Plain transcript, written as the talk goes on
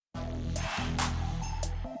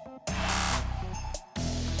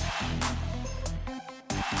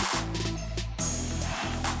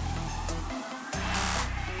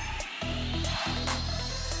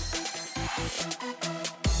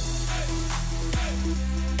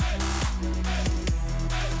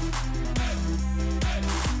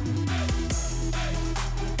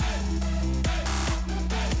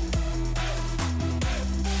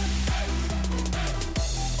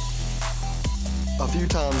few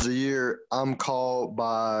times a year, I'm called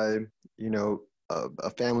by, a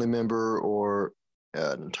family member or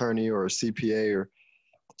an attorney or a CPA or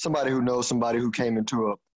somebody who knows somebody who came into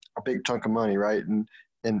a big chunk of money, right? And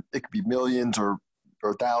it could be millions or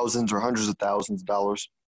thousands or hundreds of thousands of dollars.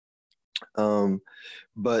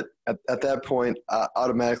 But at that point, I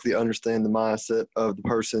automatically understand the mindset of the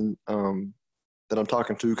person that I'm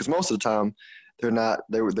talking to, because most of the time they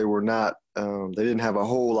were not they didn't have a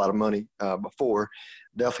whole lot of money before,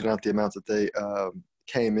 definitely not the amount that they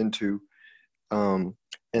came into,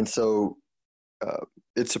 and so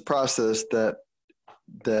it's a process that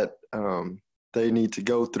they need to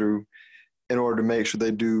go through in order to make sure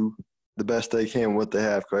they do the best they can with what they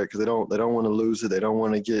have, correct? Because they don't want to lose it, they don't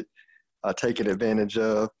want to get taken advantage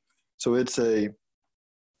of. So it's a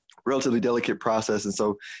relatively delicate process. And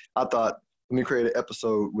so I thought, let me create an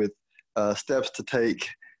episode with steps to take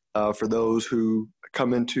for those who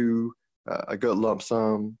come into a good lump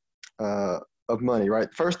sum of money, right?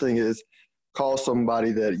 First thing is call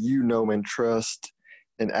somebody that you know and trust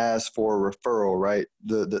and ask for a referral, right?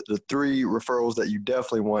 The three referrals that you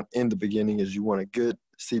definitely want in the beginning is you want a good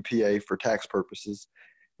CPA for tax purposes.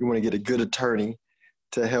 You want to get a good attorney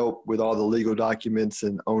to help with all the legal documents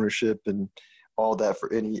and ownership and all that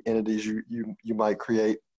for any entities you might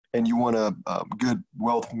create. And you want a good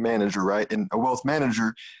wealth manager, right? And a wealth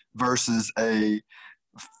manager versus a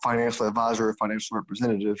financial advisor or financial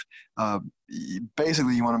representative.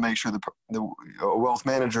 Basically, you want to make sure the wealth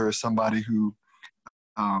manager is somebody who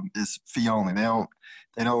is fee only. They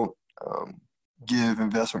don't give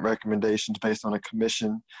investment recommendations based on a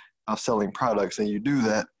commission of selling products, and you do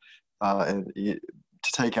that to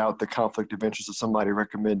take out the conflict of interest of somebody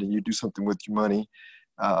recommending you do something with your money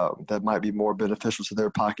that might be more beneficial to their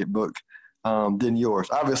pocketbook than yours.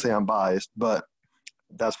 Obviously, I'm biased, but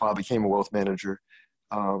that's why I became a wealth manager.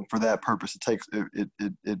 For that purpose,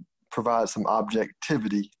 it provides some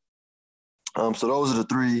objectivity. So those are the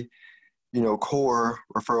three, core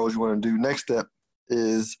referrals you want to do. Next step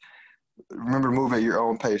is remember to move at your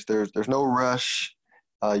own pace. There's no rush.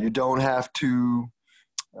 You don't have to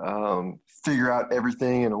figure out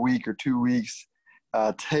everything in a week or 2 weeks.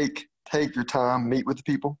 Take your time, meet with the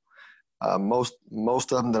people.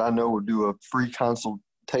 Most of them that I know will do a free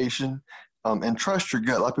consultation, and trust your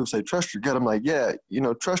gut. A lot of people say trust your gut. I'm like, yeah,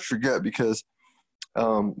 trust your gut, because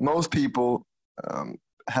most people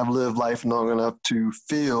have lived life long enough to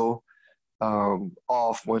feel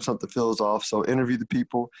off when something feels off. So interview the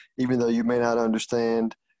people, even though you may not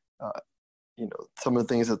understand, some of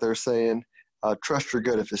the things that they're saying. Trust your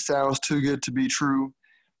gut. If it sounds too good to be true,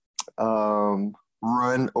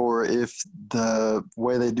 run. Or if the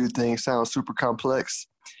way they do things sounds super complex,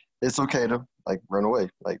 it's okay to run away.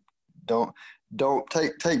 Don't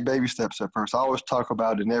take baby steps at first. I always talk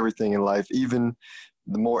about in everything in life, even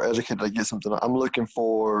the more educated I get something, I'm looking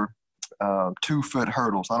for 2-foot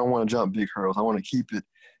hurdles. I don't want to jump big hurdles. I want to keep it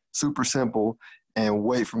super simple and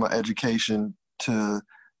wait for my education to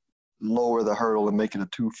lower the hurdle and make it a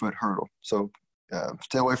 2-foot hurdle. So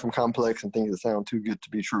stay away from complex and things that sound too good to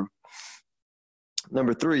be true.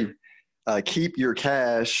 Number 3, keep your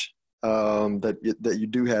cash that you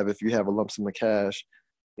do have, if you have a lump sum of cash,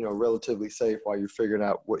 relatively safe while you're figuring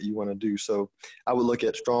out what you want to do. So I would look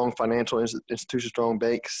at strong financial institutions, strong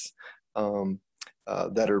banks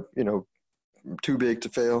that are, too big to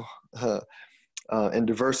fail, and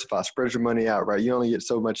diversify, spread your money out, right? You only get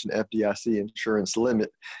so much in FDIC insurance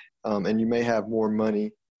limit, and you may have more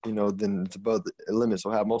money, than it's above the limit.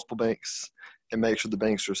 So have multiple banks and make sure the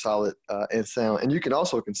banks are solid and sound. And you can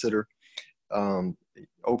also consider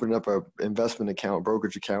opening up an investment account,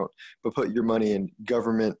 brokerage account, but put your money in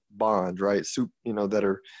government bonds, right? That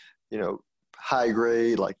are, high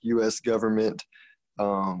grade, like U.S. government,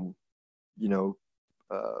 bonds,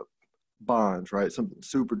 right? Something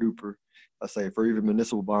super duper safe, or even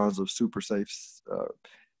municipal bonds of super safe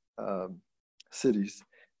cities,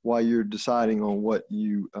 while you're deciding on what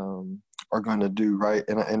you are going to do, right?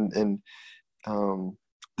 And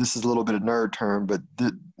this is a little bit of nerd term, but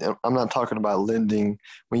I'm not talking about lending.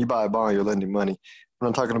 When you buy a bond, you're lending money. I'm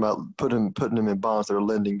not talking about putting them in bonds that are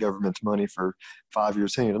lending governments money for 5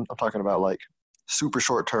 years. I'm talking about super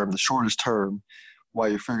short term, the shortest term, while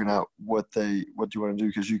you're figuring out what you want to do,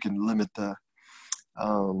 because you can limit the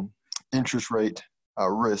interest rate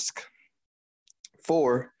risk.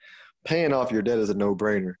 4, paying off your debt is a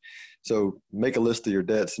no-brainer. So make a list of your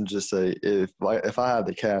debts and just say, if I have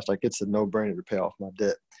the cash, it's a no-brainer to pay off my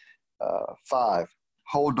debt. 5,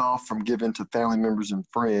 hold off from giving to family members and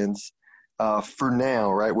friends for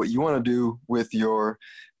now, right? What you want to do with your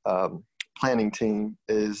planning team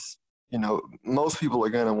is, most people are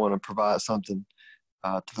going to want to provide something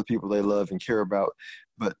to the people they love and care about.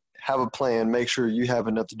 But have a plan, make sure you have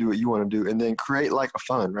enough to do what you want to do, and then create like a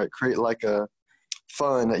fund, right? Create like a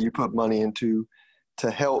fund that you put money into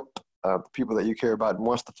to help the people that you care about. And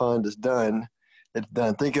once the fund is done, it's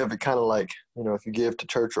done. Think of it kind of like, if you give to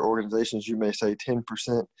church or organizations, you may say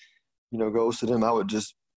 10%, goes to them. I would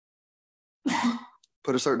just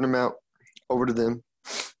put a certain amount over to them.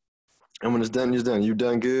 And when it's done, it's done. You've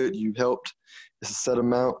done good. You've helped. It's a set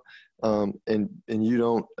amount. And you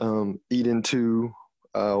don't eat into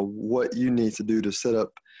what you need to do to set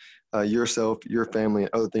up yourself, your family,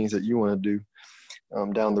 and other things that you want to do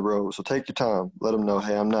down the road. So take your time. Let them know,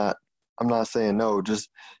 hey, I'm not saying no. Just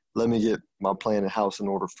let me get my plan and house in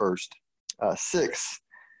order first. 6,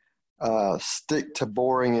 stick to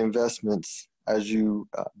boring investments as you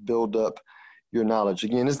build up your knowledge.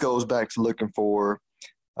 Again, this goes back to looking for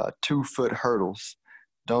 2-foot hurdles.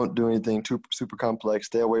 Don't do anything too super complex.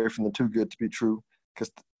 Stay away from the too good to be true,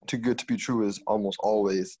 because too good to be true is almost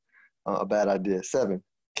always a bad idea. 7,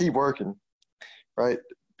 keep working, right?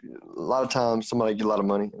 A lot of times somebody get a lot of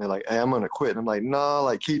money and they're like, hey, I'm going to quit. And I'm like, no,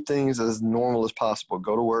 like keep things as normal as possible.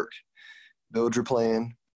 Go to work, build your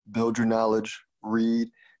plan, build your knowledge, read,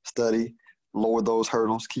 study, lower those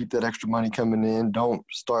hurdles, keep that extra money coming in. Don't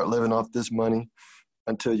start living off this money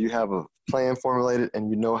until you have a plan formulated and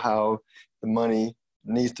you know how the money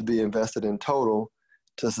needs to be invested in total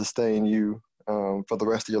to sustain you for the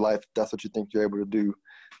rest of your life. If that's what you think you're able to do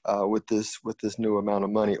with this new amount of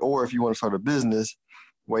money. Or if you want to start a business,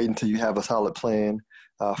 wait until you have a solid plan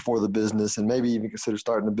for the business, and maybe even consider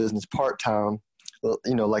starting a business part-time.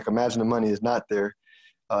 Like imagine the money is not there,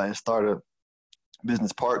 and start a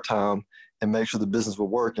business part-time and make sure the business will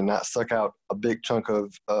work and not suck out a big chunk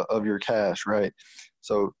of your cash, right?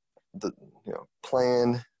 So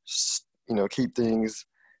plan,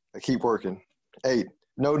 keep working. 8,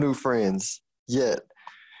 no new friends yet,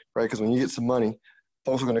 right? Because when you get some money,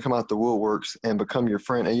 folks are going to come out the woodworks and become your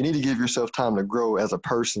friend. And you need to give yourself time to grow as a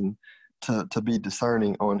person to be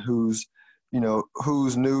discerning on who's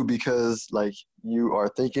new because like you are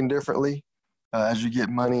thinking differently as you get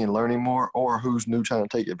money and learning more, or who's new trying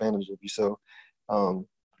to take advantage of you. So,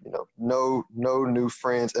 no new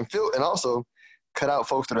friends, and also cut out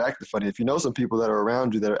folks that are acting funny. If you know some people that are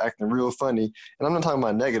around you that are acting real funny, and I'm not talking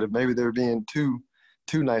about negative, maybe they're being too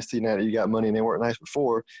nice to you now that you got money and they weren't nice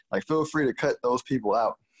before, like feel free to cut those people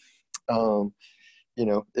out.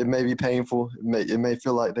 It may be painful. It may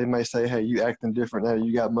feel like they may say, hey, you acting different now that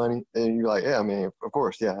you got money. And you're like, yeah, I mean, of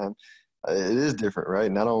course, yeah, it is different, right?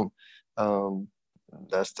 And I don't,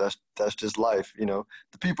 that's just life. The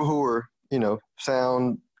people who are,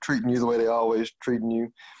 sound, treating you the way they always treating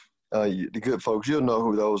you, the good folks, you'll know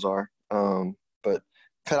who those are. But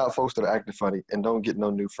cut out folks that are acting funny and don't get no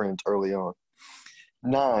new friends early on.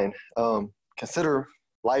 9, consider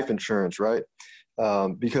life insurance, right?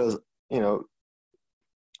 Because,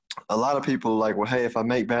 a lot of people are like, well, hey, if I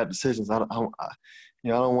make bad decisions, I don't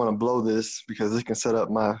want to blow this because it can set up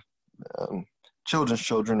my children's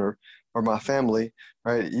children or my family,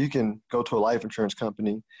 right? You can go to a life insurance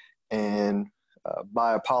company and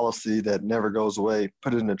buy a policy that never goes away,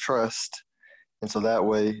 put it in a trust. And so that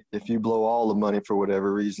way, if you blow all the money for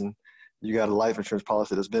whatever reason, you got a life insurance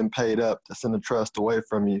policy that's been paid up, that's in a trust away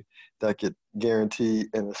from you, that could guarantee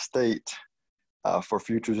an estate for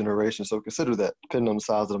future generations. So consider that, depending on the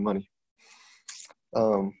size of the money.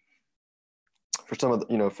 For some of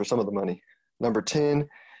the money. Number 10,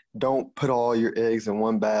 don't put all your eggs in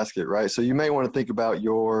one basket, right? So you may want to think about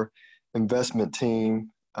your investment team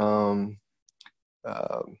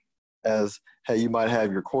as, hey, you might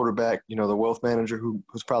have your quarterback, the wealth manager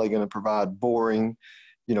who's probably going to provide boring,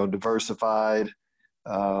 diversified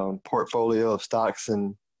portfolio of stocks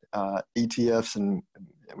and ETFs and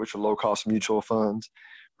which are low-cost mutual funds,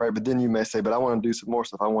 right? But then you may say, but I want to do some more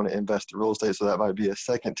stuff. I want to invest in real estate. So that might be a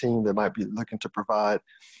second team that might be looking to provide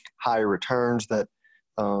higher returns that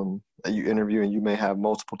you interview, and you may have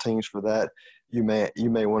multiple teams for that. You may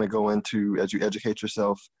want to go into, as you educate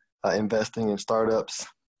yourself, investing in startups.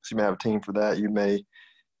 So you may have a team for that. You may,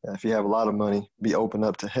 if you have a lot of money, be open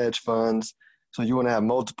up to hedge funds. So you want to have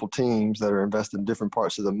multiple teams that are invested in different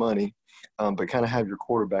parts of the money, but kind of have your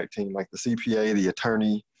quarterback team, like the CPA, the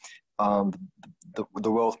attorney,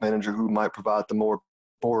 the wealth manager who might provide the more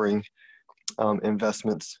boring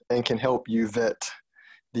investments and can help you vet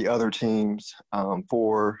the other teams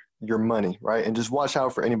for your money, right? And just watch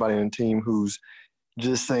out for anybody on the team who's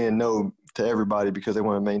just saying no to everybody because they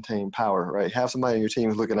want to maintain power, right? Have somebody on your team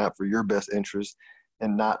who's looking out for your best interest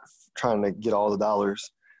and not trying to get all the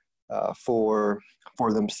dollars for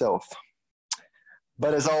themselves.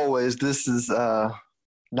 But as always, this is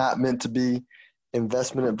not meant to be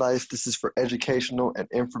investment advice. This is for educational and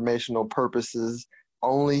informational purposes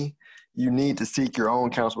only. You need to seek your own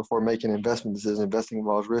counsel before making investment decisions. Investing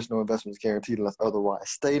involves risk. No investment is guaranteed unless otherwise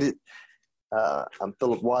stated. I'm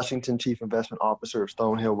Philip Washington, Chief Investment Officer of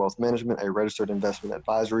Stonehill Wealth Management, a registered investment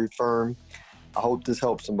advisory firm. I hope this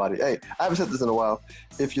helps somebody. Hey, I haven't said this in a while.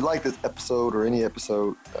 If you like this episode or any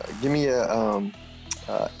episode, give me a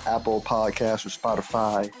Apple Podcast or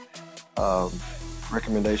Spotify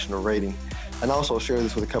recommendation or rating. And also share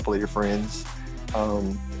this with a couple of your friends,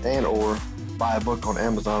 and or buy a book on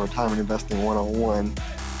Amazon, Retirement Investing 101,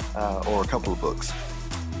 or a couple of books.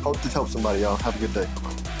 Hope this helps somebody, y'all. Have a good day.